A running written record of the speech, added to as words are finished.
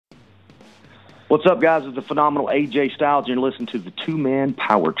What's up, guys? It's the phenomenal AJ Styles, and you're listening to the Two-Man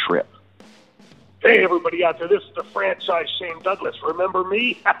Power Trip. Hey, everybody out there, this is the franchise Shane Douglas. Remember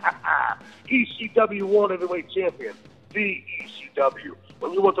me? ECW World Heavyweight Champion, the ECW.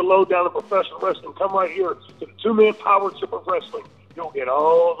 When you want the lowdown of professional wrestling, come right here to the Two-Man Power Trip of Wrestling. You'll get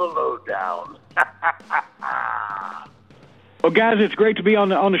all the lowdown. Well, guys, it's great to be on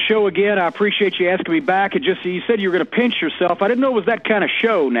the show again. I appreciate you asking me back. You said you were going to pinch yourself. I didn't know it was that kind of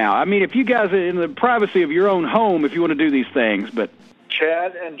show now. I mean, if you guys are in the privacy of your own home, if you want to do these things, but...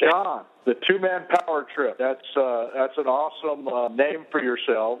 Chad and John, the Two-Man Power Trip. That's an awesome name for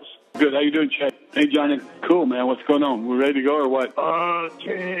yourselves. Good. How you doing, Chad? Hey, Johnny. Cool, man. What's going on? We ready to go or what?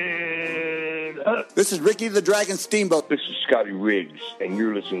 This is Ricky the Dragon Steamboat. This is Scotty Riggs, and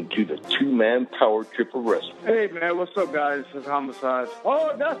you're listening to the Two-Man Power Trip of Wrestling. Hey, man. What's up, guys? This is Homicide.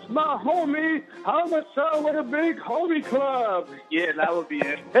 Oh, that's my homie. Homicide with a big homie club. Yeah, that would be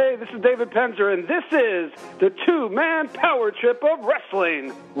it. Hey, this is David Penzer, and this is the Two-Man Power Trip of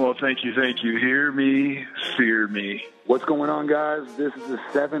Wrestling. Well, thank you. Hear me, fear me. What's going on, guys? This is the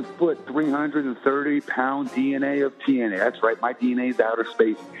 7-foot, 330-pound DNA of TNA. That's right, my DNA is outer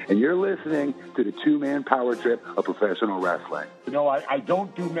space. And you're listening to the Two-Man Power Trip of professional wrestling. You know, I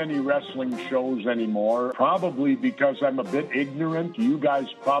don't do many wrestling shows anymore, probably because I'm a bit ignorant. You guys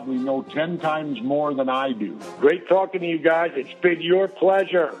probably know 10 times more than I do. Great talking to you guys. It's been your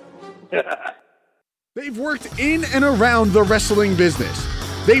pleasure. They've worked in and around the wrestling business.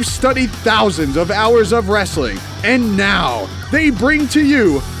 They've studied thousands of hours of wrestling, and now they bring to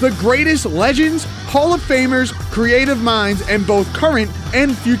you the greatest legends, Hall of Famers, creative minds, and both current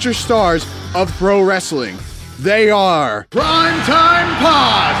and future stars of pro wrestling. They are Primetime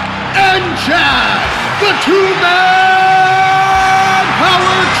Paz and Chad, the Two-Man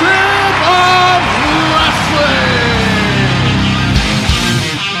Power Trip of Wrestling.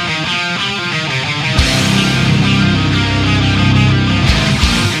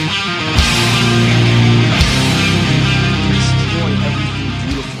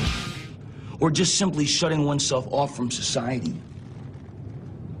 Or just simply shutting oneself off from society.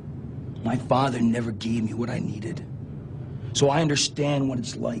 My father never gave me what I needed, so I understand what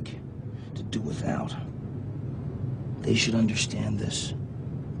it's like to do without. They should understand this.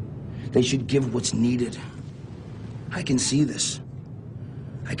 They should give what's needed. I can see this.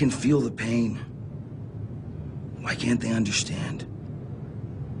 I can feel the pain. Why can't they understand?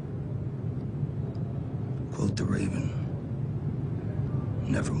 Quote the Raven,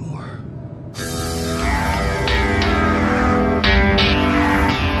 nevermore.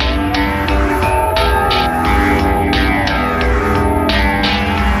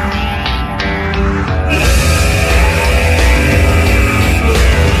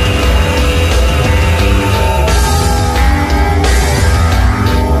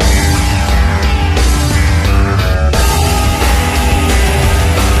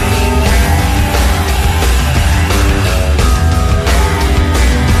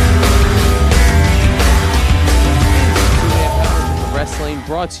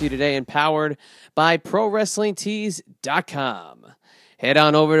 Brought to you today and powered by ProWrestlingTees.com. Head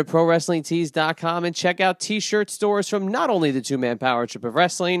on over to ProWrestlingTees.com and check out t-shirt stores from not only the Two-Man Power Trip of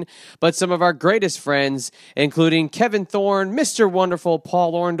Wrestling, but some of our greatest friends, including Kevin Thorne, Mr. Wonderful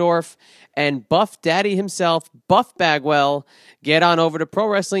Paul Orndorff, and Buff Daddy himself, Buff Bagwell. Get on over to Pro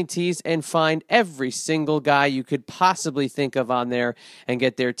Wrestling Tees and find every single guy you could possibly think of on there and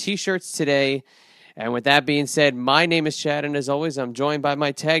get their t-shirts today. And with that being said, my name is Chad, and as always, I'm joined by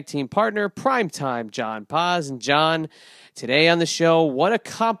my tag team partner, Primetime John Paz. And John, today on the show, what a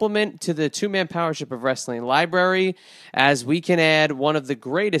compliment to the Two-Man Power Trip of Wrestling library, as we can add one of the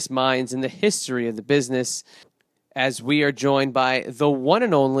greatest minds in the history of the business, as we are joined by the one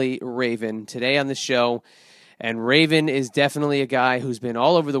and only Raven today on the show. And Raven is definitely a guy who's been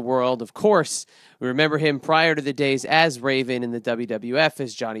all over the world. Of course, we remember him prior to the days as Raven in the WWF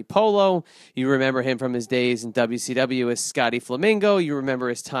as Johnny Polo. You remember him from his days in WCW as Scotty Flamingo. You remember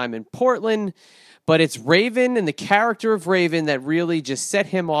his time in Portland. But it's Raven and the character of Raven that really just set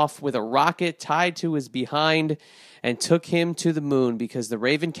him off with a rocket tied to his behind and took him to the moon, because the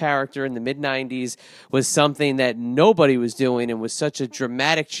Raven character in the mid-90s was something that nobody was doing and was such a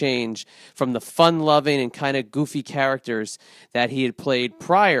dramatic change from the fun-loving and kind of goofy characters that he had played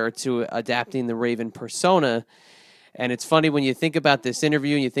prior to adapting the Raven persona. And it's funny when you think about this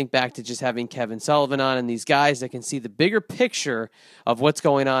interview and you think back to just having Kevin Sullivan on and these guys that can see the bigger picture of what's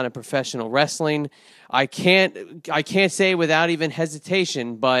going on in professional wrestling. I can't say without even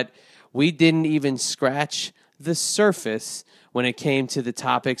hesitation, but we didn't even scratch the surface when it came to the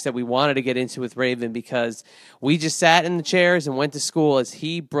topics that we wanted to get into with Raven, because we just sat in the chairs and went to school as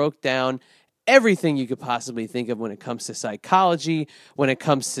he broke down everything you could possibly think of when it comes to psychology, when it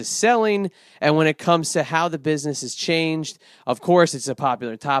comes to selling, and when it comes to how the business has changed. Of course, it's a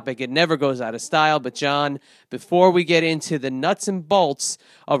popular topic. It never goes out of style. But, John, before we get into the nuts and bolts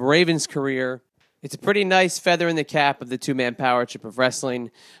of Raven's career, it's a pretty nice feather in the cap of the two-man power trip of wrestling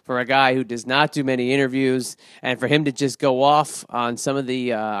for a guy who does not do many interviews, and for him to just go off on some of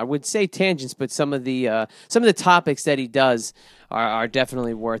the, I would say tangents, but some of the topics that he does are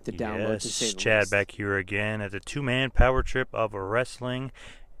definitely worth the download. Yes, Chad back here again at the two-man power trip of wrestling,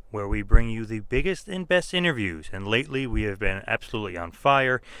 where we bring you the biggest and best interviews. And lately we have been absolutely on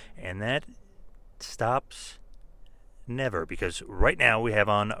fire, and that stops never, because right now we have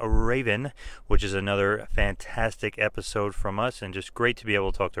on Raven, which is another fantastic episode from us, and just great to be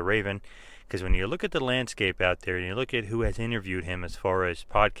able to talk to Raven, because when you look at the landscape out there and you look at who has interviewed him as far as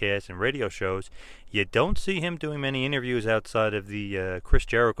podcasts and radio shows, you don't see him doing many interviews outside of the Chris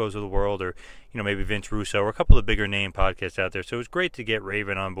Jerichos of the world, or maybe Vince Russo, or a couple of bigger name podcasts out there. So it was great to get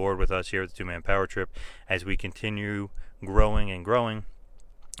Raven on board with us here at the Two-Man Power Trip as we continue growing and growing.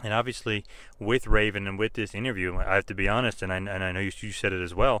 And obviously, with Raven and with this interview, I have to be honest, and I know you said it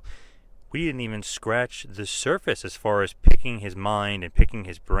as well, we didn't even scratch the surface as far as picking his mind and picking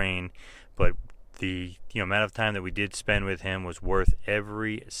his brain. But the amount of time that we did spend with him was worth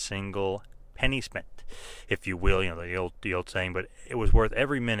every single penny spent, if you will, the old saying. But it was worth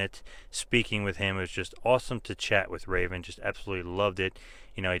every minute speaking with him. It was just awesome to chat with Raven. Just absolutely loved it.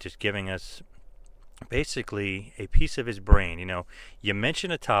 Just giving us basically a piece of his brain. You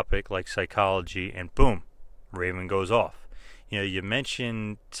mention a topic like psychology and boom, Raven goes off. You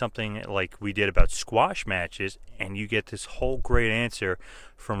mention something like we did about squash matches and you get this whole great answer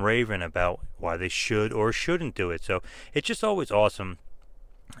from Raven about why they should or shouldn't do it. So it's just always awesome.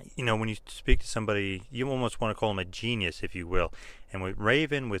 When you speak to somebody, you almost want to call him a genius, if you will. And with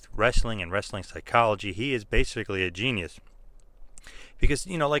Raven, with wrestling and wrestling psychology, he is basically a genius. Because,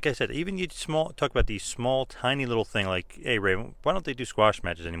 like I said, even you talk about these small, tiny little thing like, hey, Raven, why don't they do squash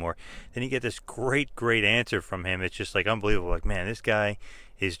matches anymore? Then you get this great, great answer from him. It's just, unbelievable. Like, man, this guy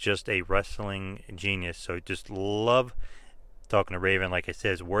is just a wrestling genius. So just love talking to Raven. Like I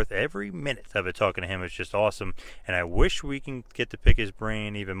said, it's worth every minute of it talking to him. It's just awesome. And I wish we can get to pick his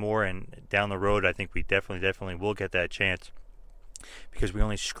brain even more. And down the road, I think we definitely will get that chance. Because we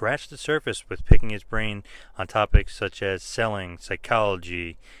only scratched the surface with picking his brain on topics such as selling,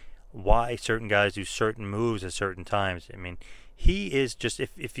 psychology, why certain guys do certain moves at certain times. I mean, he is just,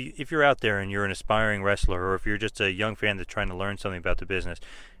 if you're out there and you're an aspiring wrestler, or if you're just a young fan that's trying to learn something about the business,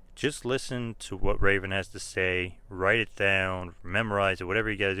 just listen to what Raven has to say, write it down, memorize it,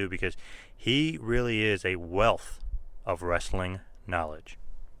 whatever you got to do, because he really is a wealth of wrestling knowledge.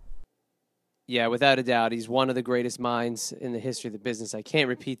 Yeah, without a doubt, he's one of the greatest minds in the history of the business. I can't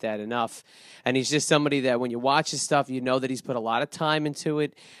repeat that enough. And he's just somebody that when you watch his stuff, you know that he's put a lot of time into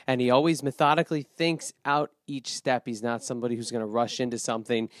it, and he always methodically thinks out each step. He's not somebody who's going to rush into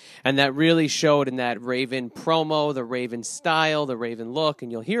something, and that really showed in that Raven promo, the Raven style, the Raven look, and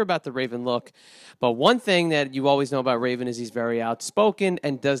you'll hear about the Raven look. But one thing that you always know about Raven is he's very outspoken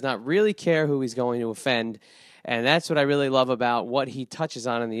and does not really care who he's going to offend. And that's what I really love about what he touches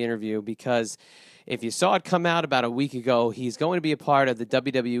on in the interview, because if you saw it come out about a week ago, he's going to be a part of the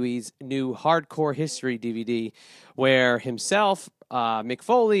WWE's new Hardcore History DVD, where himself, Mick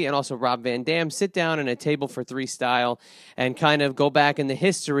Foley, and also Rob Van Dam sit down in a table for three style and kind of go back in the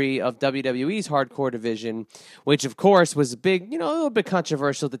history of WWE's hardcore division, which, of course, was a big, a little bit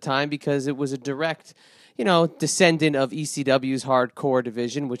controversial at the time because it was a direct descendant of ECW's hardcore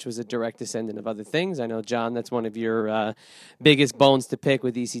division, which was a direct descendant of other things. I know, John, that's one of your biggest bones to pick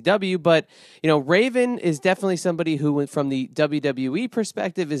with ECW. But, Raven is definitely somebody who, from the WWE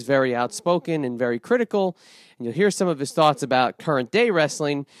perspective, is very outspoken and very critical. And you'll hear some of his thoughts about current day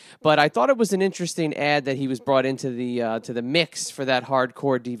wrestling. But I thought it was an interesting ad that he was brought into the mix for that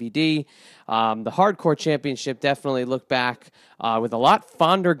hardcore DVD. The Hardcore Championship definitely looked back with a lot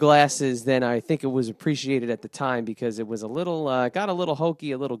fonder glasses than I think it was appreciated at the time, because it was got a little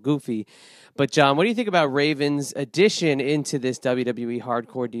hokey, a little goofy. But, John, what do you think about Raven's addition into this WWE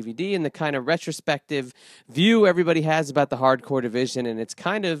Hardcore DVD and the kind of retrospective view everybody has about the hardcore division? And it's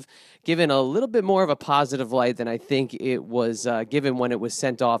kind of given a little bit more of a positive light than I think it was given when it was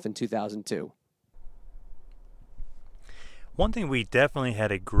sent off in 2002. One thing we definitely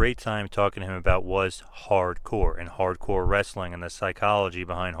had a great time talking to him about was hardcore and hardcore wrestling and the psychology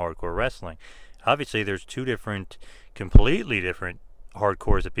behind hardcore wrestling. Obviously, there's two completely different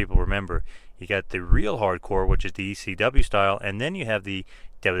hardcores that people remember. You got the real hardcore, which is the ECW style, and then you have the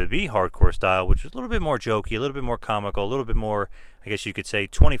WWE hardcore style, which is a little bit more jokey, a little bit more comical, a little bit more, I guess you could say,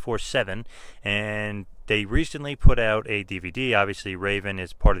 24/7. And they recently put out a DVD. Obviously, Raven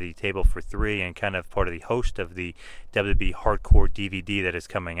is part of the Table for Three and kind of part of the host of the WWE hardcore DVD that is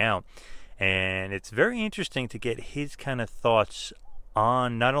coming out. And it's very interesting to get his kind of thoughts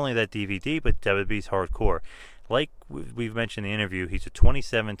on not only that DVD, but WWE's hardcore. Like we've mentioned in the interview, he's a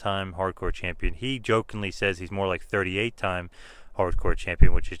 27-time hardcore champion. He jokingly says he's more like 38-time hardcore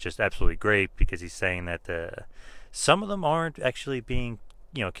champion, which is just absolutely great, because he's saying that some of them aren't actually being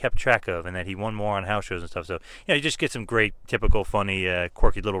kept track of, and that he won more on house shows and stuff. So you just get some great, typical, funny,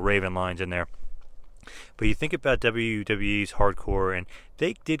 quirky little Raven lines in there. But you think about WWE's hardcore, and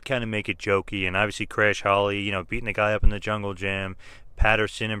they did kind of make it jokey, and obviously Crash Holly, beating the guy up in the Jungle Gym,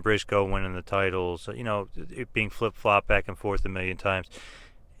 Patterson and Briscoe winning the titles, it being flip-flop back and forth a million times.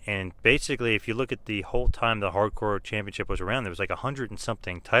 And basically, if you look at the whole time the Hardcore Championship was around, there was like 100 and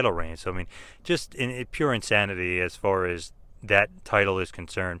something title reigns. So, I mean, just in pure insanity as far as that title is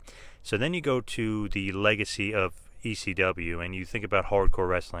concerned. So then you go to the legacy of ECW, and you think about hardcore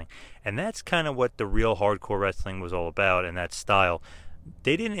wrestling. And that's kind of what the real hardcore wrestling was all about, and that style.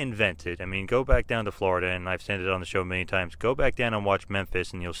 They didn't invent it. I mean, go back down to Florida, and I've said it on the show many times. Go back down and watch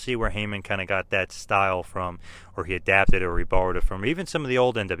Memphis, and you'll see where Heyman kind of got that style from, or he adapted or he borrowed it from. Even some of the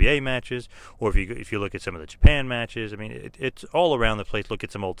old NWA matches, or if you look at some of the Japan matches, I mean, it's all around the place. Look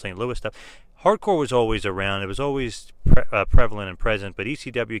at some old St. Louis stuff. Hardcore was always around. It was always prevalent and present, but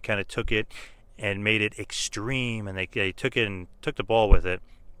ECW kind of took it and made it extreme, and they took it and took the ball with it.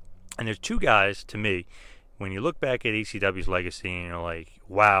 And there's two guys, to me, when you look back at ECW's legacy, and you're like,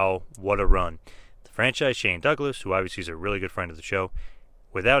 wow, what a run. The franchise, Shane Douglas, who obviously is a really good friend of the show,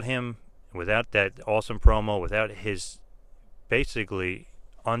 without him, without that awesome promo, without his basically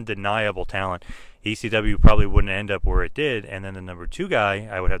undeniable talent, ECW probably wouldn't end up where it did. And then the number two guy,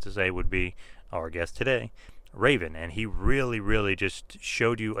 I would have to say, would be our guest today, Raven. And he really, really just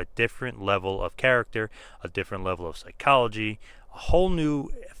showed you a different level of character, a different level of psychology, a whole new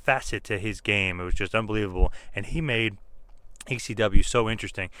facet to his game. It was just unbelievable, and he made ECW so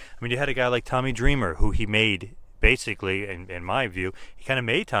interesting. I mean, you had a guy like Tommy Dreamer, who he made basically, in my view, he kind of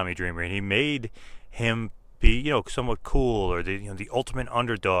made Tommy Dreamer, and he made him be, somewhat cool, or the ultimate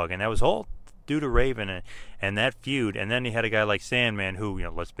underdog, and that was all due to Raven and that feud. And then you had a guy like Sandman, who,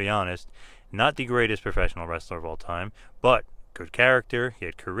 let's be honest, not the greatest professional wrestler of all time, but good character. He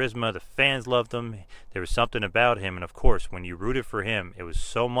had charisma. The fans loved him. There was something about him. And, of course, when you rooted for him, it was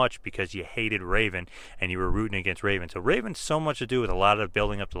so much because you hated Raven and you were rooting against Raven. So Raven's so much to do with a lot of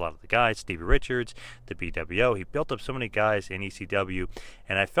building up to a lot of the guys. Stevie Richards, the BWO. He built up so many guys in ECW.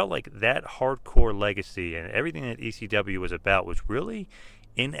 And I felt like that hardcore legacy and everything that ECW was about was really,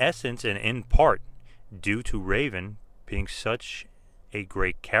 in essence and in part, due to Raven being such a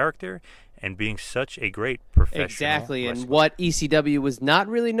great character and being such a great professional Exactly, wrestler. And what ECW was not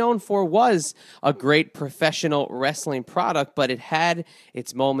really known for was a great professional wrestling product, but it had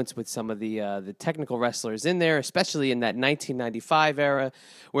its moments with some of the technical wrestlers in there, especially in that 1995 era,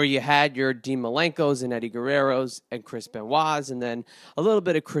 where you had your Dean Malenkos and Eddie Guerreros and Chris Benoit's, and then a little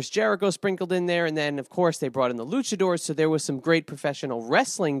bit of Chris Jericho sprinkled in there, and then, of course, they brought in the Luchadors, so there was some great professional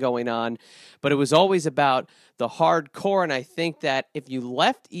wrestling going on, but it was always about the hardcore, and I think that if you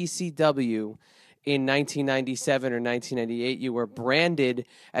left ECW in 1997 or 1998, you were branded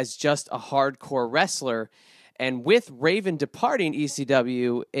as just a hardcore wrestler. And with Raven departing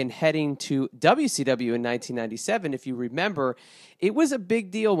ECW and heading to WCW in 1997, if you remember, it was a big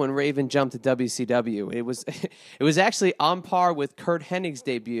deal when Raven jumped to WCW. It was actually on par with Curt Hennig's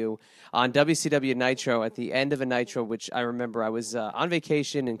debut on WCW Nitro at the end of a Nitro, which I remember I was on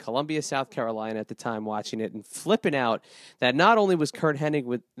vacation in Columbia, South Carolina at the time watching it and flipping out that not only was Curt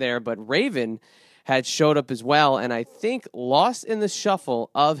Hennig there, but Raven had showed up as well. And I think lost in the shuffle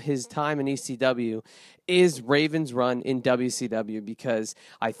of his time in ECW is Raven's run in WCW, because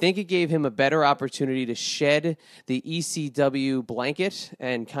I think it gave him a better opportunity to shed the ECW blanket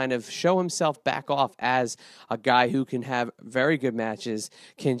and kind of show himself back off as a guy who can have very good matches,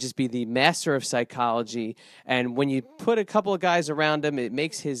 can just be the master of psychology. And when you put a couple of guys around him, it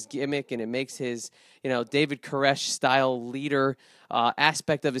makes his gimmick and it makes his, David Koresh style leader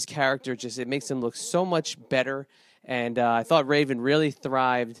aspect of his character, it makes him look so much better. And I thought Raven really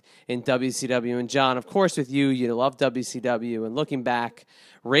thrived in WCW. And John, of course, with you love WCW. And looking back,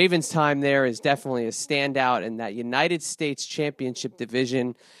 Raven's time there is definitely a standout in that United States Championship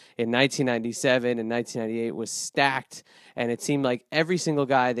division. in 1997 and 1998 was stacked, and it seemed like every single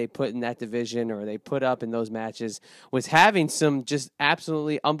guy they put in that division or they put up in those matches was having some just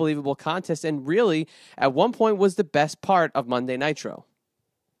absolutely unbelievable contests, and really, at one point, was the best part of Monday Nitro.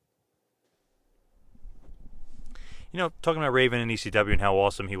 You know, talking about Raven and ECW and how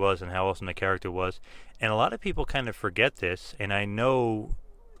awesome he was and how awesome the character was, and a lot of people kind of forget this, and I know,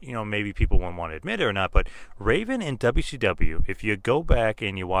 you know, maybe people won't want to admit it or not, but Raven in WCW, if you go back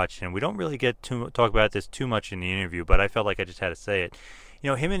and you watch him, we don't really get to talk about this too much in the interview, but I felt like I just had to say it. You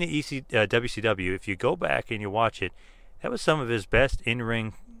know, him in the WCW, if you go back and you watch it, that was some of his best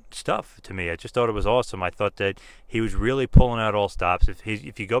in-ring stuff to me. I just thought it was awesome. I thought that he was really pulling out all stops.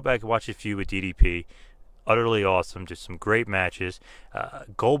 If you go back and watch his feud with DDP, utterly awesome, just some great matches.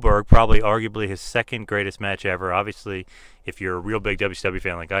 Goldberg, probably arguably his second greatest match ever. Obviously, if you're a real big WCW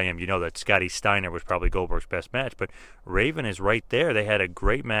fan like I am, you know that Scotty Steiner was probably Goldberg's best match, but Raven is right there. They had a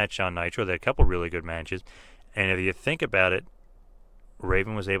great match on Nitro. They had a couple really good matches, and if you think about it,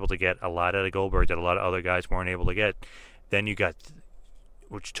 Raven was able to get a lot out of Goldberg that a lot of other guys weren't able to get. Then you got,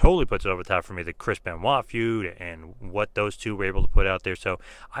 which totally puts it over the top for me, the Chris Benoit feud and what those two were able to put out there. So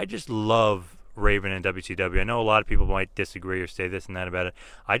I just love Raven and WCW. I know a lot of people might disagree or say this and that about it.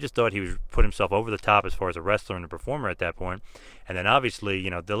 I just thought he was put himself over the top as far as a wrestler and a performer at that point. And then obviously, you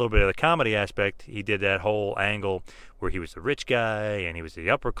know, the little bit of the comedy aspect, he did that whole angle where he was the rich guy and he was the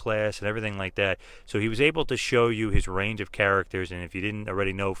upper class and everything like that. So he was able to show you his range of characters, and if you didn't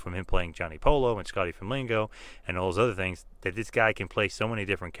already know from him playing Johnny Polo and Scotty from Lingo and all those other things, that this guy can play so many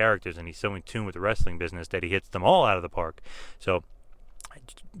different characters, and he's so in tune with the wrestling business that he hits them all out of the park. So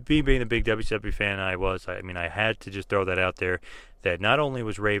being the big WCW fan I had to just throw that out there, that not only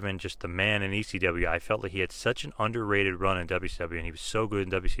was Raven just the man in ECW, I felt like he had such an underrated run in WCW, and he was so good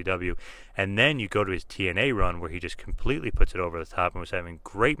in WCW. And then you go to his TNA run where he just completely puts it over the top and was having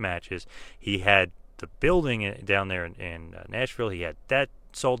great matches. He had the building down there in Nashville. He had that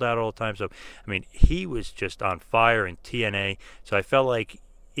sold out all the time. So, I mean, he was just on fire in TNA. So I felt like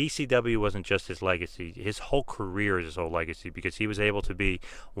ECW wasn't just his legacy. His whole career is his whole legacy, because he was able to be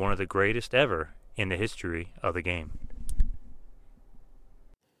one of the greatest ever in the history of the game.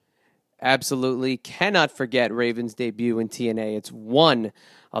 Absolutely cannot forget Raven's debut in TNA. It's one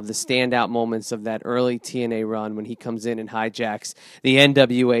of the standout moments of that early TNA run when he comes in and hijacks the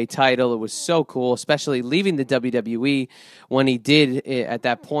NWA title. It was so cool, especially leaving the WWE when he did at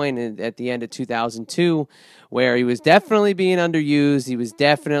that point at the end of 2002, where he was definitely being underused. He was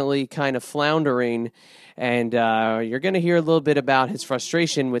definitely kind of floundering, and you're going to hear a little bit about his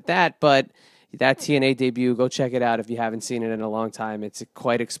frustration with that, but that TNA debut, go check it out if you haven't seen it in a long time. It's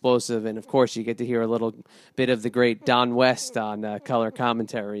quite explosive, and of course you get to hear a little bit of the great Don West on color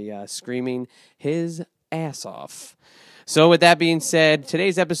commentary, screaming his ass off. So with that being said,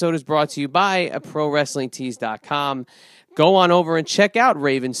 today's episode is brought to you by ProWrestlingTees.com. Go on over and check out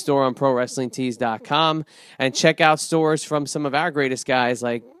Raven's store on ProWrestlingTees.com, and check out stores from some of our greatest guys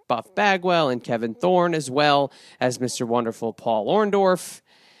like Buff Bagwell and Kevin Thorne, as well as Mr. Wonderful Paul Orndorff.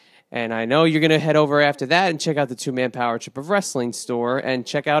 And I know you're going to head over after that and check out the Two-Man Power Trip of Wrestling store and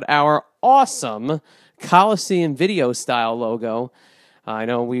check out our awesome Coliseum video style logo. I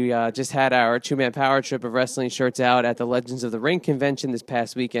know we just had our Two-Man Power Trip of Wrestling shirts out at the Legends of the Ring convention this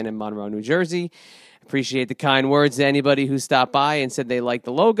past weekend in Monroe, New Jersey. Appreciate the kind words to anybody who stopped by and said they liked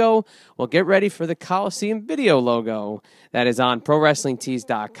the logo. Well, get ready for the Coliseum video logo that is on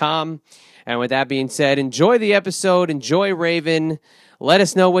ProWrestlingTees.com. And with that being said, enjoy the episode. Enjoy Raven. Let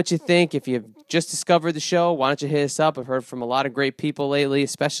us know what you think. If you've just discovered the show, why don't you hit us up? I've heard from a lot of great people lately,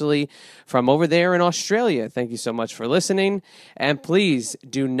 especially from over there in Australia. Thank you so much for listening. And please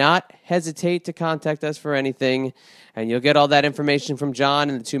do not hesitate to contact us for anything. And you'll get all that information from John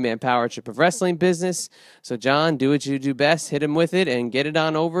in the Two-Man Power Trip of Wrestling business. So, John, do what you do best. Hit him with it and get it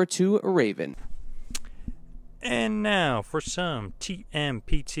on over to Raven. And now for some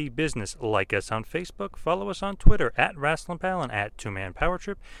TMPT business. Like us on Facebook, follow us on Twitter at WrestlingPal and at Two-Man Power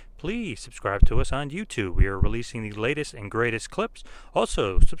Trip. Please subscribe to us on YouTube. We are releasing the latest and greatest clips.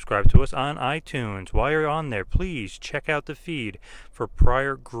 Also, subscribe to us on iTunes. While you're on there, please check out the feed for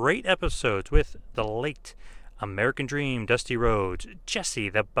prior great episodes with the late American Dream, Dusty Rhodes, Jesse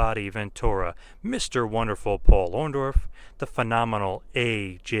the Body Ventura, Mr. Wonderful Paul Orndorff, the phenomenal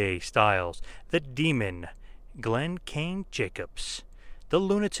AJ Styles, the Demon, Glenn Kane Jacobs, the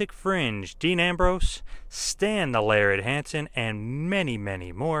Lunatic Fringe, Dean Ambrose, Stan the Laird Hansen, and many,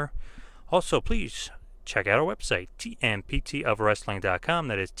 many more. Also, please check out our website, tmptofwrestling.com.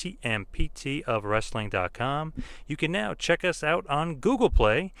 That is tmptofwrestling.com. You can now check us out on Google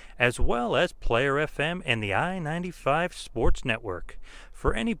Play, as well as Player FM and the I-95 Sports Network.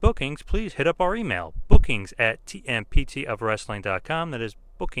 For any bookings, please hit up our email, bookings@tmptofwrestling.com. That is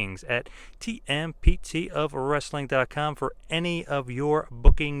bookings@tmptofwrestling.com for any of your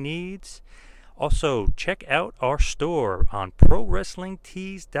booking needs. Also, check out our store on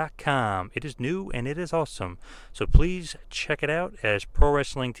ProWrestlingTees.com. It is new and it is awesome. So please check it out as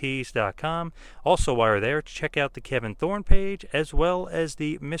ProWrestlingTees.com. Also, while you're there, check out the Kevin Thorne page, as well as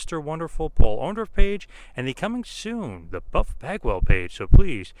the Mr. Wonderful Paul Orndorff page, and the coming soon, the Buff Bagwell page. So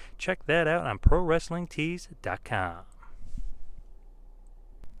please check that out on ProWrestlingTees.com.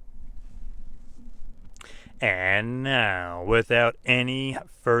 And now, without any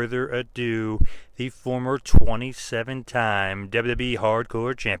further ado, the former 27-time WWE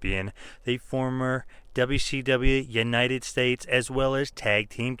Hardcore Champion, the former WCW United States as well as Tag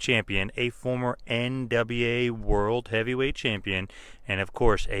Team Champion, a former NWA World Heavyweight Champion, and of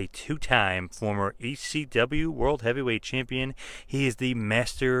course a two-time former ECW World Heavyweight Champion. He is the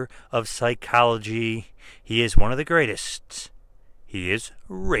master of psychology. He is one of the greatest. He is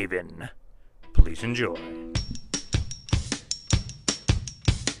Raven. Please enjoy.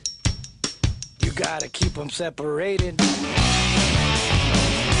 You gotta keep them separated.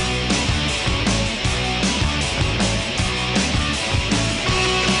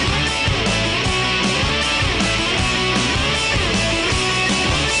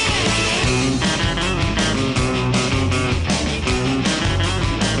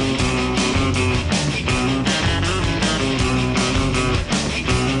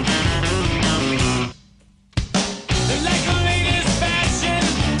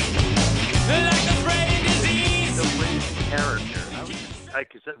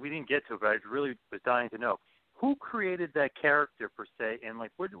 Because we didn't get to it, but I really was dying to know who created that character per se, and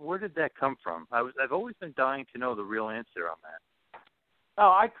like where did that come from? I've always been dying to know the real answer on that.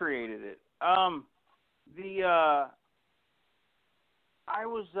 Oh, I created it. I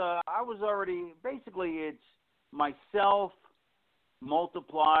was already basically it's myself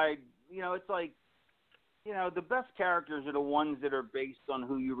multiplied. You know, it's like the best characters are the ones that are based on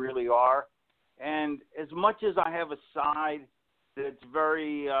who you really are, and as much as I have a side that's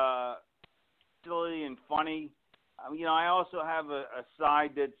very silly and funny. I also have a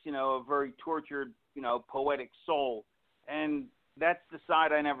side that's, a very tortured, poetic soul. And that's the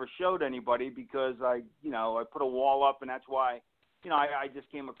side I never showed anybody because I put a wall up, and that's why, I just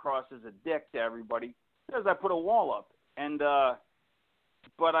came across as a dick to everybody because I put a wall up. And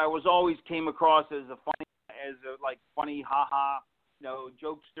but I was always came across as a funny, haha,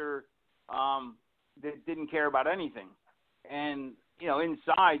 jokester that didn't care about anything. And,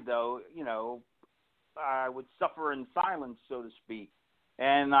 inside, though, I would suffer in silence, so to speak.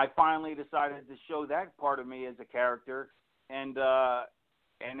 And I finally decided to show that part of me as a character. And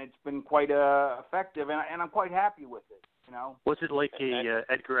it's been quite effective, and I'm quite happy with it, Was it like a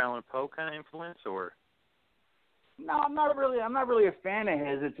Edgar Allan Poe kind of influence, or? No, I'm not really a fan of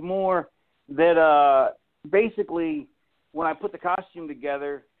his. It's more that basically when I put the costume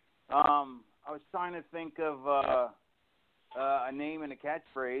together, I was trying to think of a name and a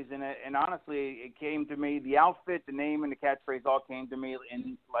catchphrase, and honestly, it came to me. The outfit, the name, and the catchphrase all came to me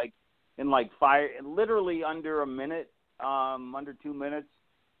in literally under a minute, under 2 minutes.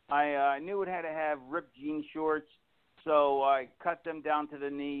 I knew it had to have ripped jean shorts, so I cut them down to the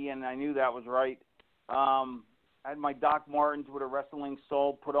knee, and I knew that was right. I had my Doc Martens with a wrestling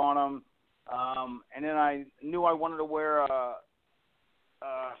soul put on them, and then I knew I wanted to wear a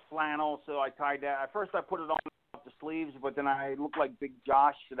flannel, so I tied that. At first, I put it on the sleeves, but then I looked like Big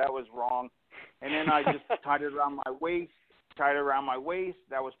Josh, so that was wrong. And then I just tied it around my waist.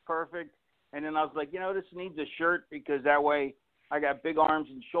 That was perfect. And then I was like, this needs a shirt because that way I got big arms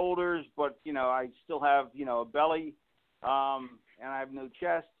and shoulders, but, I still have, a belly, and I have no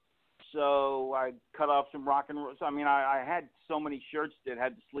chest. So I cut off some rock and roll. So, I had so many shirts that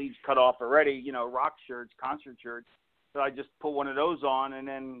had the sleeves cut off already, rock shirts, concert shirts. So I just put one of those on and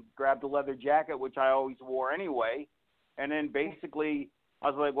then grabbed a leather jacket, which I always wore anyway. And then basically I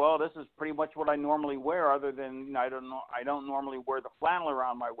was like, well, this is pretty much what I normally wear other than, I don't normally wear the flannel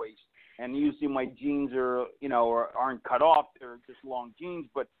around my waist. And usually my jeans are, aren't cut off. They're just long jeans.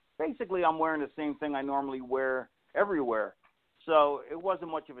 But basically I'm wearing the same thing I normally wear everywhere. So it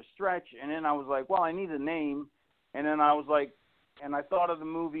wasn't much of a stretch. And then I was like, well, I need a name. And then I was like, and I thought of the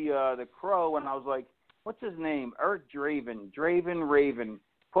movie The Crow, and I was like, what's his name? Eric Draven. Draven Raven.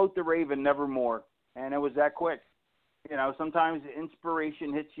 Quote the Raven, nevermore. And it was that quick. Sometimes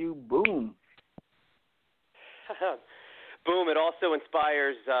inspiration hits you, boom. Boom, it also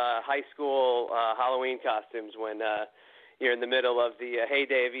inspires high school Halloween costumes when you're in the middle of the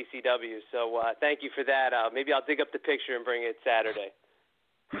heyday of ECW. So thank you for that. Maybe I'll dig up the picture and bring it Saturday.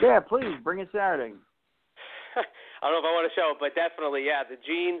 Yeah, please, bring it Saturday. I don't know if I want to show it, but definitely, yeah, the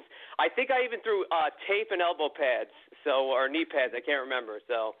jeans. I think I even threw tape and elbow pads, or knee pads. I can't remember.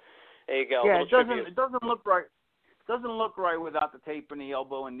 So there you go. Yeah, it doesn't look right. Doesn't look right without the tape and the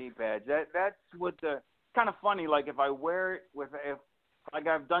elbow and knee pads. That's what the kind of funny. Like if I wear it like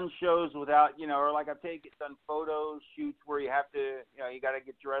I've done shows without, or like I've done photos, shoots where you have to, you got to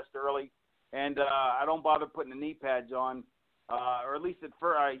get dressed early, and I don't bother putting the knee pads on, or at least at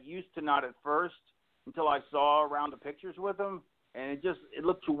first I used to not at first until I saw around the pictures with them, and it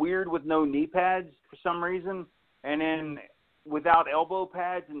looked weird with no knee pads for some reason, and then without elbow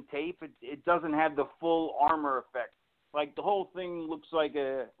pads and tape, it doesn't have the full armor effect. Like the whole thing looks like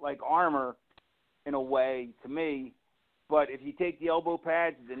armor in a way to me, but if you take the elbow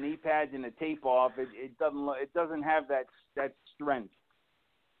pads, the knee pads, and the tape off, it doesn't have that strength.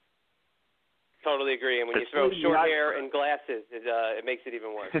 Totally agree. And when you throw short hair and glasses, it makes it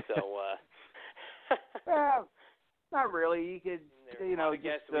even worse. So, well, not really. You could, I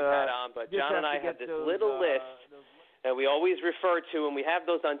guess we've had on, but John and I have this little list that we always refer to, and we have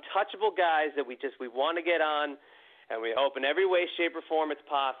those untouchable guys that we want to get on, and we hope in every way, shape, or form it's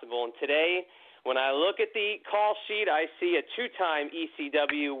possible. And today, when I look at the call sheet, I see a 2-time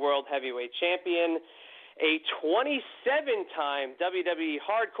ECW World Heavyweight Champion, a 27-time WWE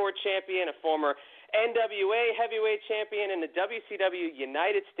Hardcore Champion, a former NWA Heavyweight Champion, and the WCW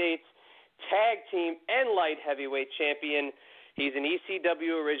United States Tag Team and Light Heavyweight Champion. He's an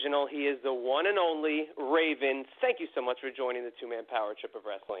ECW original. He is the one and only Raven. Thank you so much for joining the two-man power trip of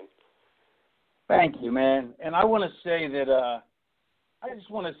wrestling. Thank you, man. And I want to say that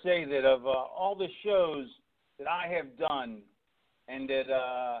of all the shows that I have done, and that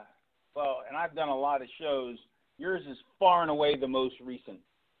and I've done a lot of shows, yours is far and away the most recent.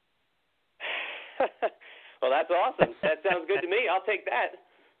 Well, that's awesome. That sounds good to me. I'll take that.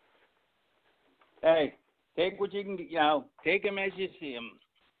 Hey, take what you can, take them as you see them,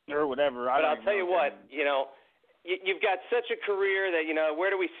 or whatever. But I'll tell you what, you've got such a career that, where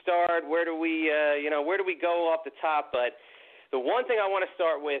do we start? Where do we go off the top? But the one thing I want to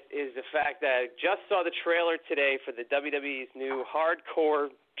start with is the fact that I just saw the trailer today for the WWE's new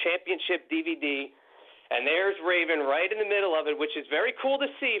Hardcore Championship DVD, and there's Raven right in the middle of it, which is very cool to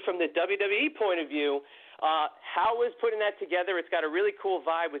see from the WWE point of view. How is putting that together? It's got a really cool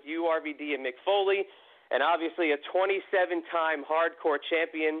vibe with you, RVD, and Mick Foley, and obviously a 27-time Hardcore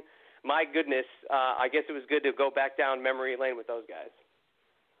champion. My goodness, I guess it was good to go back down memory lane with those guys.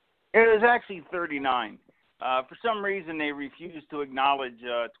 It was actually 39. For some reason, they refused to acknowledge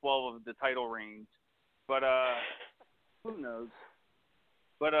 12 of the title reigns, but who knows?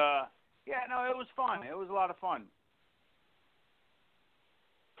 But yeah, no, it was fun. It was a lot of fun.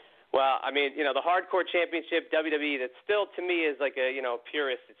 Well, I mean, the Hardcore Championship, WWE, that still, to me, is like a,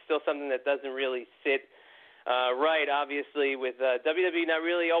 purist. It's still something that doesn't really sit right, obviously, with WWE not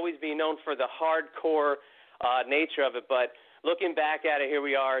really always being known for the hardcore nature of it. But looking back at it, here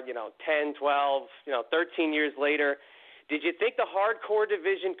we are, 10, 12, 13 years later. Did you think the hardcore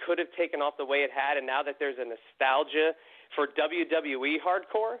division could have taken off the way it had, and now that there's a nostalgia for WWE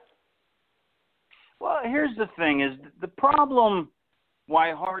hardcore? Well, here's the thing, is the problem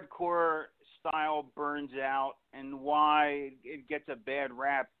why hardcore style burns out and why it gets a bad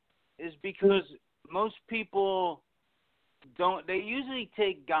rap is because most people they usually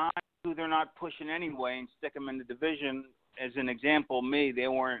take guys who they're not pushing anyway and stick them in the division. As an example, me, they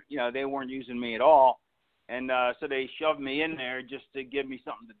weren't using me at all. And so they shoved me in there just to give me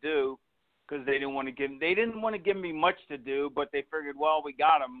something to do, because they didn't want to give me much to do, but they figured, well, we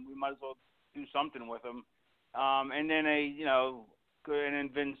got him, we might as well do something with him. And then and then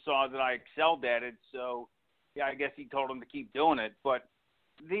Vince saw that I excelled at it, so yeah, I guess he told him to keep doing it. But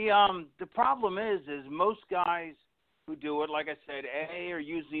the problem is most guys who do it, like I said, are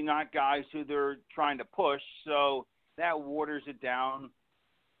usually not guys who they're trying to push, so that waters it down.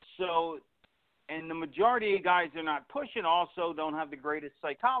 So, and the majority of guys they're not pushing also don't have the greatest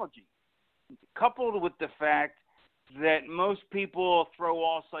psychology, coupled with the fact that most people throw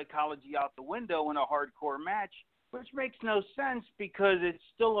all psychology out the window in a hardcore match, which makes no sense because it's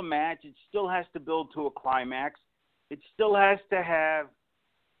still a match. It still has to build to a climax. It still has to have,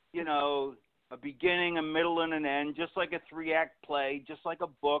 a beginning, a middle, and an end, just like a 3-act play, just like a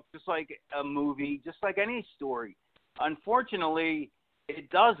book, just like a movie, just like any story. Unfortunately, it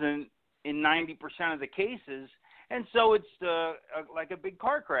doesn't in 90% of the cases, and so it's like a big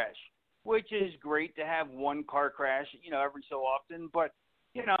car crash. which is great to have one car crash, every so often. But,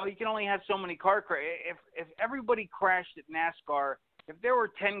 you can only have so many car crashes. If everybody crashed at NASCAR, if there were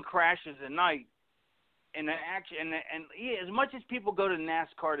 10 crashes a night, and as much as people go to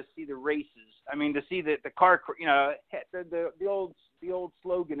NASCAR to see the races, to see the car, the old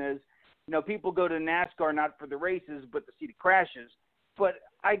slogan is, people go to NASCAR not for the races, but to see the crashes. But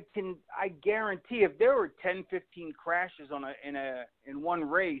I guarantee if there were 10, 15 crashes in one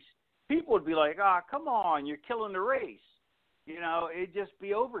race, people would be like, come on, you're killing the race. It'd just be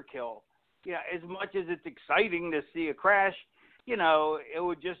overkill. As much as it's exciting to see a crash, it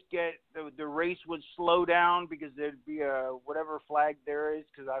would just get the race would slow down because there'd be a whatever flag there is,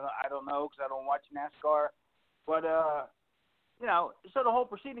 because I don't know, because I don't watch NASCAR. But so the whole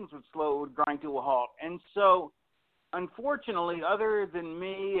proceedings would grind to a halt. And so, unfortunately, other than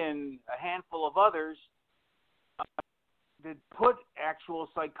me and a handful of others, that put actual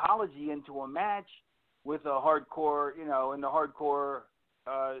psychology into a match with a hardcore, in the hardcore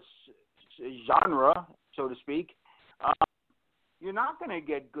genre, so to speak, you're not going to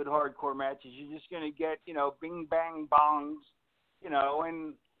get good hardcore matches. You're just going to get, bing, bang, bongs,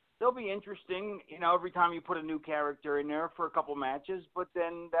 and they'll be interesting, every time you put a new character in there for a couple matches, but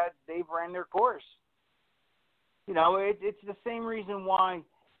then that they've ran their course. It's the same reason why,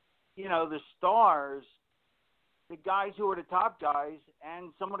 the stars, the guys who are the top guys,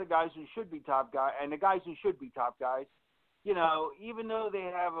 and some of the guys who should be top guys, and the guys who should be top guys, even though they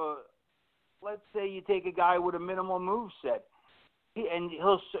have let's say you take a guy with a minimal move set, and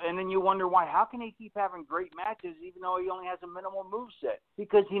then you wonder why. How can he keep having great matches even though he only has a minimal move set?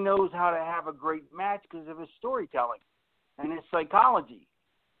 Because he knows how to have a great match because of his storytelling and his psychology.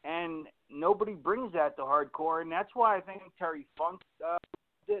 And nobody brings that to hardcore, and that's why I think Terry Funk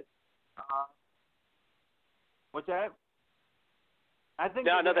did. What's that? I think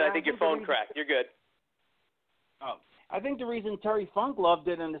your phone cracked. You're good. Oh, I think the reason Terry Funk loved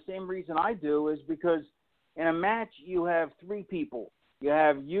it, and the same reason I do, is because in a match you have three people. You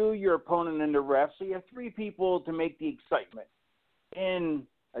have your opponent, and the ref. So you have three people to make the excitement. In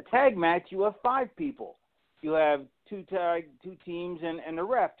a tag match, you have five people. You have two teams and the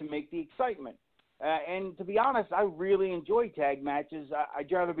ref to make the excitement. And to be honest, I really enjoy tag matches.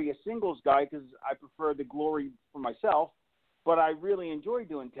 I'd rather be a singles guy because I prefer the glory for myself, but I really enjoy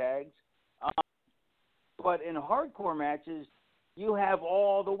doing tags. But in hardcore matches, you have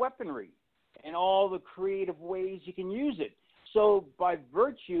all the weaponry and all the creative ways you can use it. So by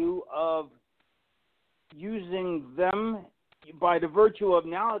virtue of using them, by the virtue of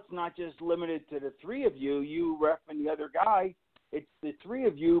now it's not just limited to the three of you, ref and the other guy. It's the three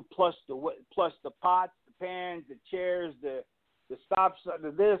of you plus the pots, the pans, the chairs, the stops,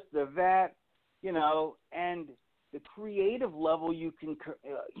 the this, the that, and the creative level you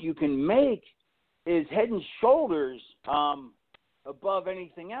can make is head and shoulders above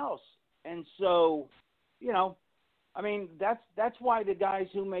anything else. And so, that's why the guys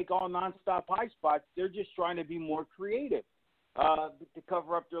who make all nonstop high spots, they're just trying to be more creative to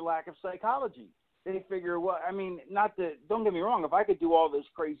cover up their lack of psychology. They figure, don't get me wrong, if I could do all those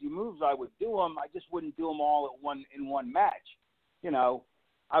crazy moves, I would do them. I just wouldn't do them all in one match.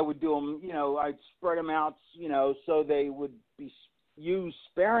 I would do them, I'd spread them out, so they would be used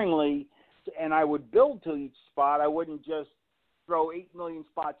sparingly, and I would build to each spot. I wouldn't just throw 8 million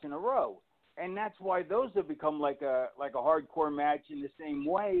spots in a row. And that's why those have become like a hardcore match in the same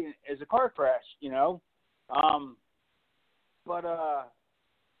way as a car crash,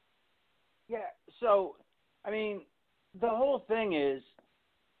 so, the whole thing is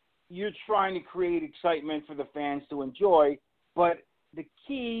you're trying to create excitement for the fans to enjoy, but the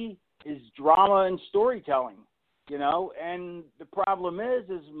key is drama and storytelling, and the problem is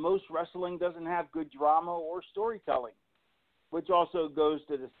most wrestling doesn't have good drama or storytelling, which also goes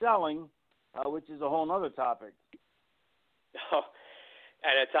to the selling, which is a whole other topic. Oh,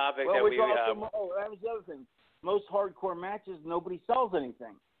 and a topic that was the other thing. Most hardcore matches, nobody sells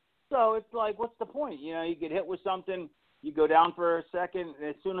anything. So it's like, what's the point? You get hit with something, you go down for a second, and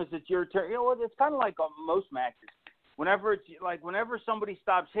as soon as it's your turn, it's kind of like most matches. Whenever somebody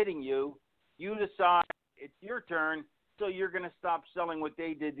stops hitting you, you decide it's your turn, so you're going to stop selling what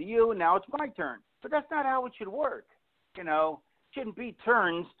they did to you, and now it's my turn. But that's not how it should work. It shouldn't be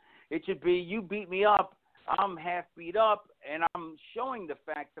turns. It should be you beat me up, I'm half beat up, and I'm showing the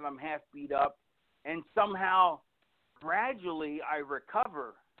fact that I'm half beat up, and somehow gradually I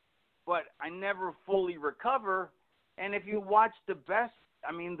recover. But I never fully recover. And if you watch the best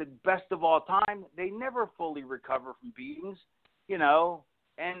of all time, they never fully recover from beatings,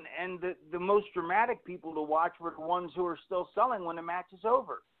 and the most dramatic people to watch were the ones who are still selling when the match is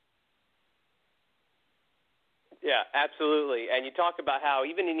over. Yeah, absolutely. And you talk about how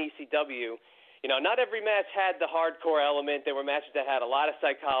even in ECW, not every match had the hardcore element. There were matches that had a lot of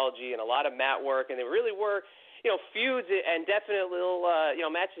psychology and a lot of mat work, and there really were, feuds and definite little,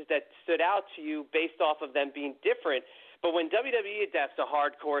 matches that stood out to you based off of them being different. But when WWE adapts a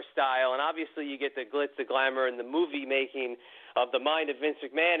hardcore style, and obviously you get the glitz, the glamour, and the movie making of the mind of Vince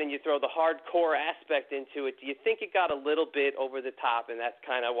McMahon, and you throw the hardcore aspect into it, do you think it got a little bit over the top, and that's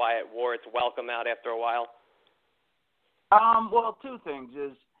kind of why it wore its welcome out after a while? Well, two things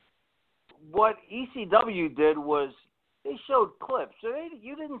is what ECW did was they showed clips, so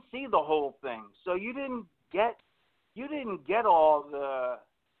you didn't see the whole thing, so you didn't get all the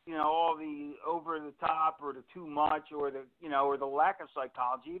all the over the top or the too much or the or the lack of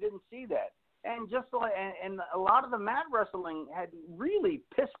psychology. You didn't see that, and just like and a lot of the mat wrestling had really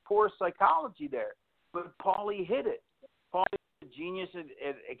piss poor psychology there, but Paulie hit it. Paulie's a genius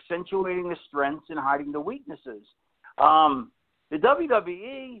at accentuating the strengths and hiding the weaknesses. The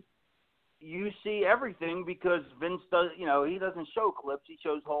WWE, you see everything because Vince does, he doesn't show clips, he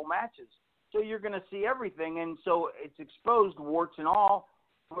shows whole matches. So you're going to see everything, and so it's exposed, warts and all,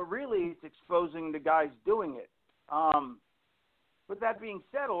 but really it's exposing the guys doing it. But that being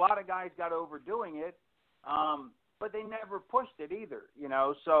said, a lot of guys got overdoing it, but they never pushed it either,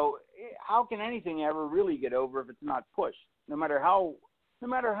 So how can anything ever really get over if it's not pushed? No matter how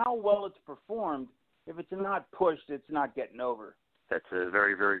well it's performed, if it's not pushed, it's not getting over. That's a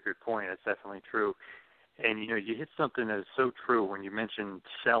very, very good point. That's definitely true. And, you hit something that is so true when you mentioned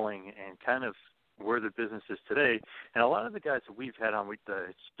selling and kind of where the business is today. And a lot of the guys that we've had on,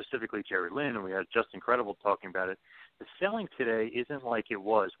 specifically Jerry Lynn, and we had Justin Credible talking about it, the selling today isn't like it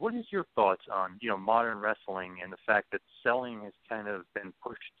was. What is your thoughts on, modern wrestling and the fact that selling has kind of been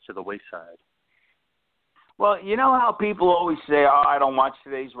pushed to the wayside? Well, you know how people always say, I don't watch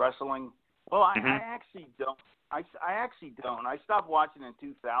today's wrestling? Well, I actually don't. I actually don't. I stopped watching in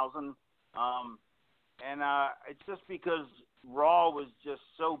 2000, and it's just because Raw was just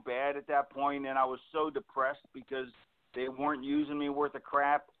so bad at that point, and I was so depressed because they weren't using me worth of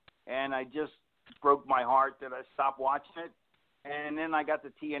crap, and I just broke my heart that I stopped watching it. And then I got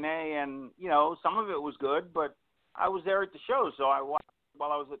the TNA, and some of it was good, but I was there at the show, so I watched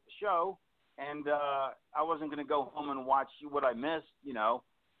while I was at the show, and I wasn't going to go home and watch what I missed,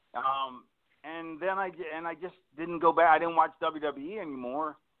 And then I just didn't go back. I didn't watch WWE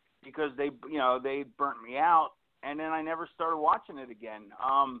anymore because they burnt me out. And then I never started watching it again.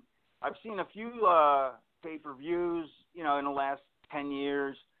 I've seen a few pay-per-views, in the last 10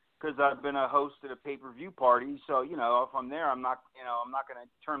 years because I've been a host at a pay-per-view party. So, if I'm there, I'm not going to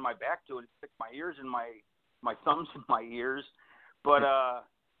turn my back to it and stick my ears in my thumbs in my ears. But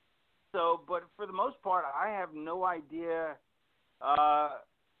but for the most part, I have no idea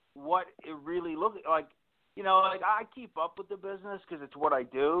what it really looks like. I keep up with the business because it's what I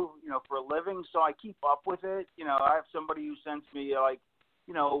do, for a living. So I keep up with it. I have somebody who sends me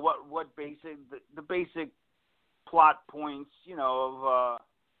what the basic plot points, of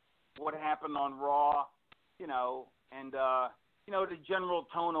what happened on Raw, and the general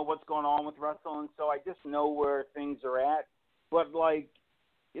tone of what's going on with wrestling. So I just know where things are at. But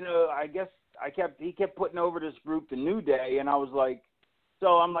I guess he kept putting over this group, the New Day, and I was like.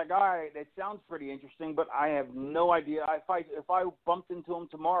 So I'm like, all right, it sounds pretty interesting, but I have no idea. If I bumped into them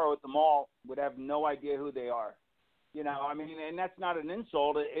tomorrow at the mall, would have no idea who they are. And that's not an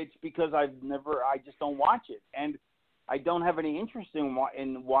insult. It's because I just don't watch it, and I don't have any interest in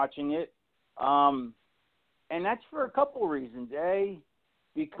watching it. And that's for a couple of reasons. A,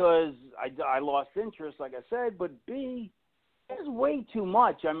 because I lost interest, like I said, but B, there's way too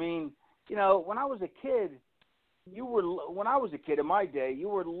much. When I was a kid. When I was a kid in my day, you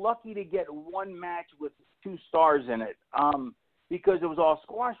were lucky to get one match with 2 stars in it, because it was all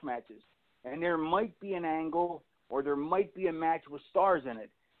squash matches, and there might be an angle or there might be a match with stars in it,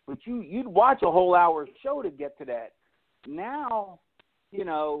 but you'd watch a whole hour show to get to that. Now,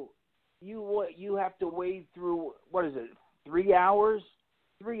 you have to wade through 3 hours?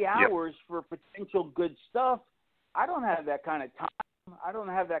 3 hours for potential good stuff. I don't have that kind of time. I don't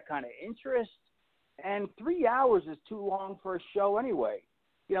have that kind of interest. And 3 hours is too long for a show anyway.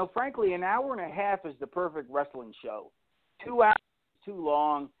 Frankly, an hour and a half is the perfect wrestling show. 2 hours is too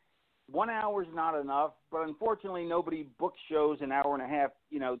long. 1 hour is not enough. But unfortunately, nobody books shows an hour and a half,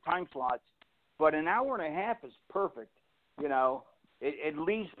 time slots. But an hour and a half is perfect. It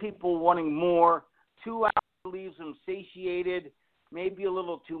leaves people wanting more. 2 hours leaves them satiated, maybe a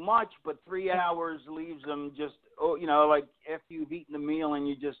little too much, but 3 hours leaves them just, like if you've eaten a meal and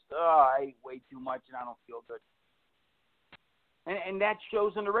you just, I ate way too much and I don't feel good. And that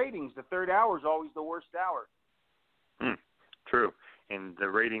shows in the ratings. The third hour is always the worst hour. True. And the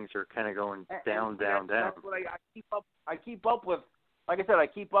ratings are kind of going down. That's what I keep up. I keep up with. Like I said, I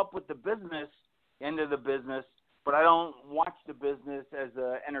keep up with the business end of the business, but I don't watch the business as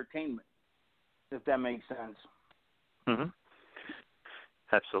entertainment. If that makes sense. Mm-hmm.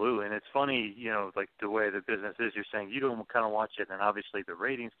 Absolutely. And it's funny, like the way the business is. You're saying you don't kind of watch it, and obviously the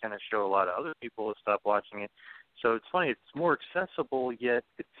ratings kind of show a lot of other people to stop watching it. So it's funny. It's more accessible, yet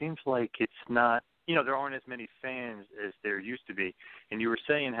it seems like it's not. There aren't as many fans as there used to be. And you were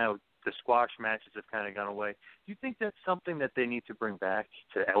saying how the squash matches have kind of gone away. Do you think that's something that they need to bring back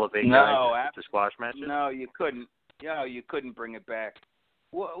to elevate guys to squash matches? No, you couldn't. You couldn't bring it back.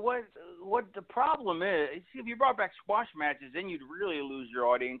 What the problem is, if you brought back squash matches, then you'd really lose your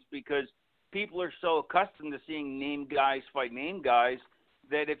audience because people are so accustomed to seeing name guys fight name guys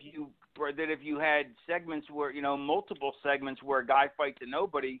that if you had segments where, multiple segments where a guy fights a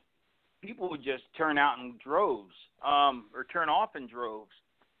nobody, people would just turn out in droves, or turn off in droves.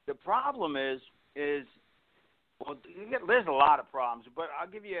 The problem is well, there's a lot of problems, but I'll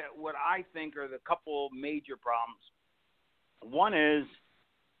give you what I think are the couple major problems. One is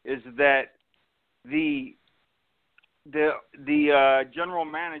that the general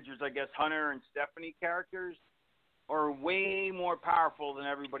managers, I guess Hunter and Stephanie characters, are way more powerful than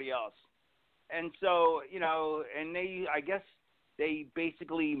everybody else, and so and they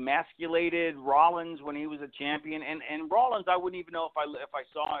basically emasculated Rollins when he was a champion, and Rollins I wouldn't even know if I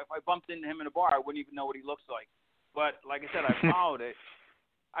bumped into him in a bar, I wouldn't even know what he looks like. But like I said, I followed it.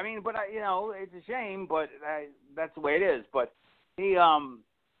 I mean, but it's a shame, but that's the way it is. But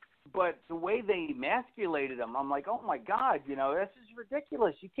but the way they emasculated him, I'm like, oh my God, this is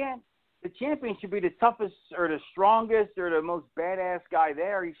ridiculous. You can't. The champion should be the toughest or the strongest or the most badass guy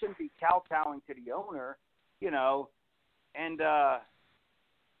there. He shouldn't be kowtowing to the owner,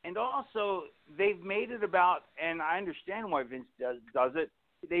 And also they've made it about, and I understand why Vince does it.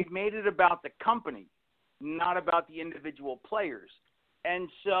 They've made it about the company, not about the individual players. And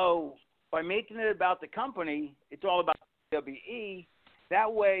so by making it about the company, it's all about WWE.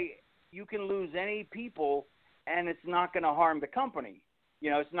 That way you can lose any people, and it's not going to harm the company.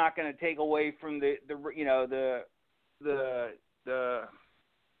 It's not going to take away from the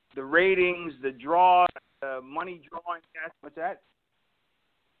ratings, the draw, the money drawing. What's that?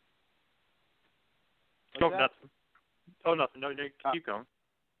 Nothing. Oh, nothing. No, keep going.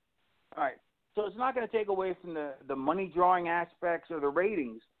 All right. So it's not going to take away from the money drawing aspects or the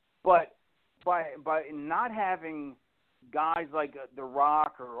ratings, but by not having guys like The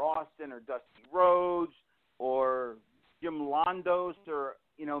Rock or Austin or Dusty Rhodes or Jim Londos or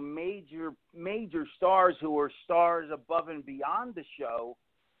major stars who are stars above and beyond the show,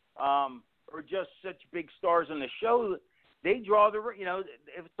 or just such big stars on the show, they draw if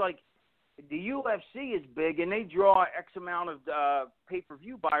it's like the UFC is big and they draw X amount of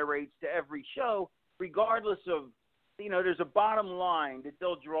pay-per-view buy rates to every show, regardless of, there's a bottom line that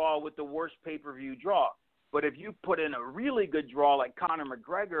they'll draw with the worst pay-per-view draw. But if you put in a really good draw like Conor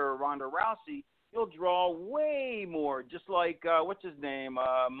McGregor or Ronda Rousey, you'll draw way more. Just like, what's his name?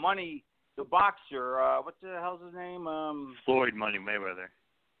 Money, the boxer. What the hell's his name? Floyd Money Mayweather.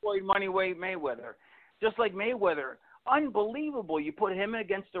 Floyd Moneyway Mayweather. Just like Mayweather. Unbelievable. You put him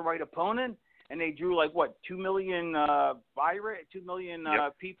against the right opponent, and they drew 2 million buy rate, 2 million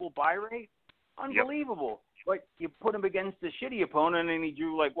people buy rate. Unbelievable. Yep. But you put him against the shitty opponent, and he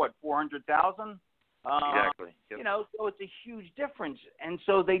drew 400,000. Exactly. Yep. So it's a huge difference, and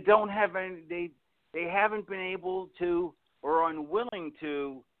so they don't have any. They haven't been able to or unwilling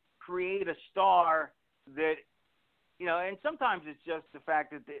to create a star that. And sometimes it's just the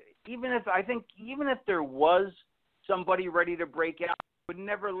fact that even if there was somebody ready to break out, would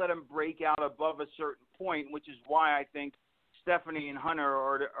never let him break out above a certain point, which is why I think Stephanie and Hunter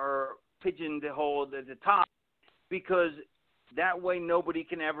are pigeonholed at the top, because that way nobody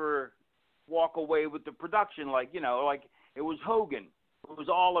can ever walk away with the production. Like it was Hogan. It was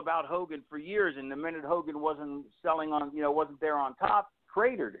all about Hogan for years, and the minute Hogan wasn't selling on, wasn't there on top,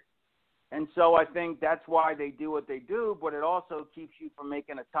 cratered. And so I think that's why they do what they do, but it also keeps you from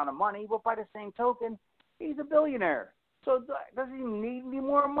making a ton of money. But by the same token, he's a billionaire. So does he need any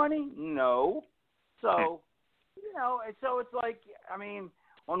more money? No. So, so it's like,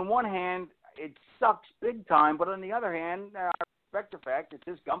 on one hand, it sucks big time, but on the other hand, I respect the fact it's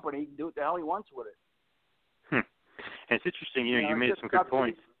his company. He can do what the hell he wants with it. And it's interesting, you made some good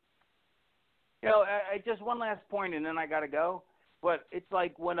points. Just one last point, and then I got to go. But it's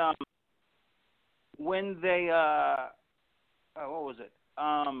like when they what was it?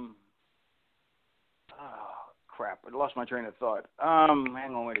 Crap! I lost my train of thought.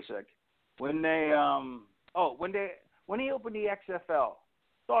 Hang on, wait a sec. When when he opened the XFL,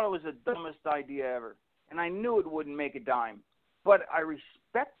 thought it was the dumbest idea ever, and I knew it wouldn't make a dime. But I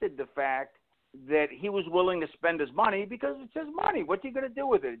respected the fact that he was willing to spend his money because it's his money. What's he going to do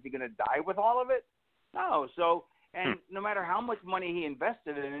with it? Is he going to die with all of it? No. So, and no matter how much money he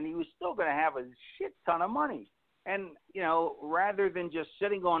invested in it, he was still going to have a shit ton of money. And, you know, rather than just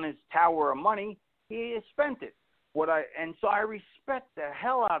sitting on his tower of money, he spent it. And so I respect the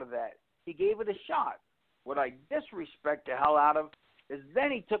hell out of that. He gave it a shot. What I disrespect the hell out of is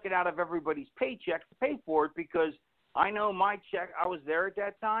then he took it out of everybody's paycheck to pay for it, because I know my check, I was there at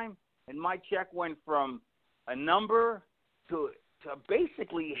that time, and my check went from a number to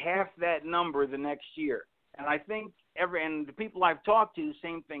basically half that number the next year. And I think and the people I've talked to,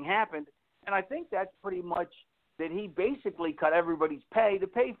 same thing happened. And I think that's pretty much that he basically cut everybody's pay to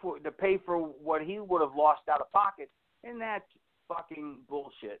pay for what he would have lost out of pocket. And that's fucking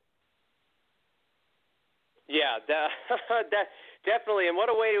bullshit. Yeah, definitely. And what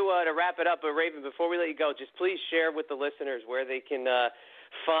a way to wrap it up. But Raven, before we let you go, just please share with the listeners where they can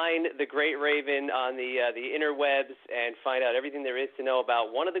find the great Raven on the interwebs and find out everything there is to know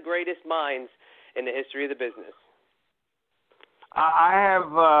about one of the greatest minds in the history of the business. I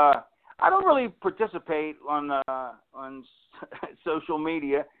don't really participate on social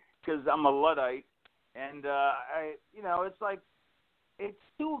media because I'm a Luddite, and it's like it's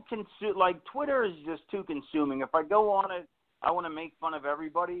too like Twitter is just too consuming. If I go on it, I want to make fun of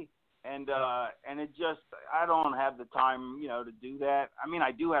everybody, and it just I don't have the time, to do that. I mean,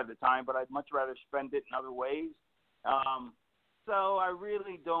 I do have the time, but I'd much rather spend it in other ways. So I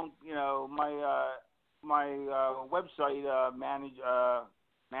really don't, my website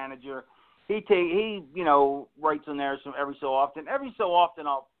manager, he writes in there every so often. Every so often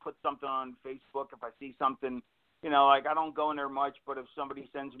I'll put something on Facebook if I see something, like I don't go in there much, but if somebody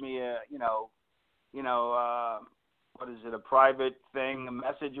sends me a, what is it, a private thing, a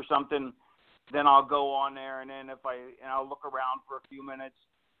message or something, then I'll go on there, and then I'll look around for a few minutes,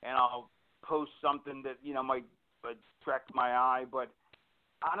 and I'll post something that, might attract my eye. But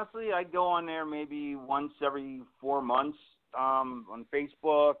honestly, I go on there maybe once every 4 months. On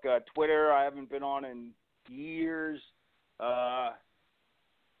Facebook, Twitter, I haven't been on in years. I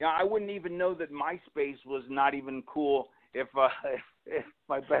wouldn't even know that MySpace was not even cool if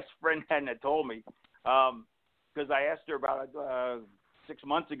my best friend hadn't have told me. Because I asked her about it 6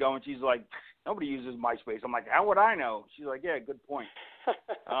 months ago, and she's like, nobody uses MySpace. I'm like, how would I know? She's like, yeah, good point.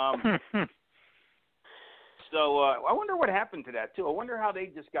 So I wonder what happened to that, too. I wonder how they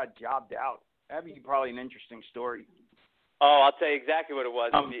just got jobbed out. That'd be probably an interesting story. Oh, I'll tell you exactly what it was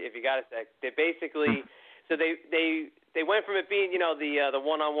if you got a sec. They basically, so they went from it being, the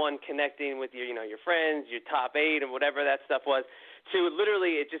one-on-one connecting with your friends, your top 8 and whatever that stuff was, to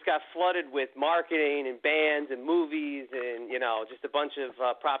literally it just got flooded with marketing and bands and movies and, just a bunch of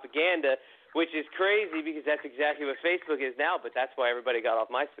propaganda, which is crazy because that's exactly what Facebook is now, but that's why everybody got off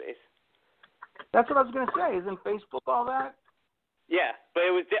MySpace. That's what I was going to say. Isn't Facebook all that? Yeah, but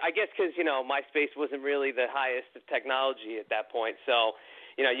it was, I guess, because, MySpace wasn't really the highest of technology at that point. So,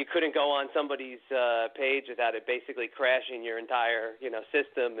 you couldn't go on somebody's page without it basically crashing your entire,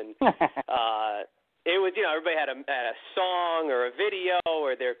 system. And it was, everybody had a song or a video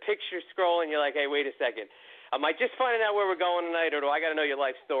or their picture scrolling. You're like, hey, wait a second. Am I just finding out where we're going tonight, or do I got to know your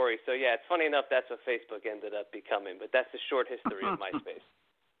life story? So, yeah, it's funny enough that's what Facebook ended up becoming. But that's the short history of MySpace.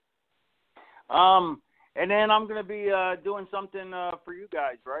 And then I'm going to be doing something for you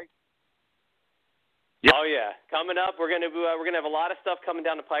guys, right? Yep. Oh yeah, coming up, we're going to have a lot of stuff coming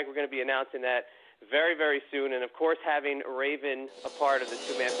down the pike. We're going to be announcing that very, very soon, and of course, having Raven a part of the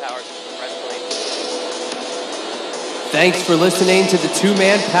Two-Man Power Trip of Wrestling. Thanks for listening to the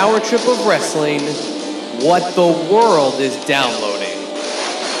Two-Man Power Trip of Wrestling. What the world is downloading.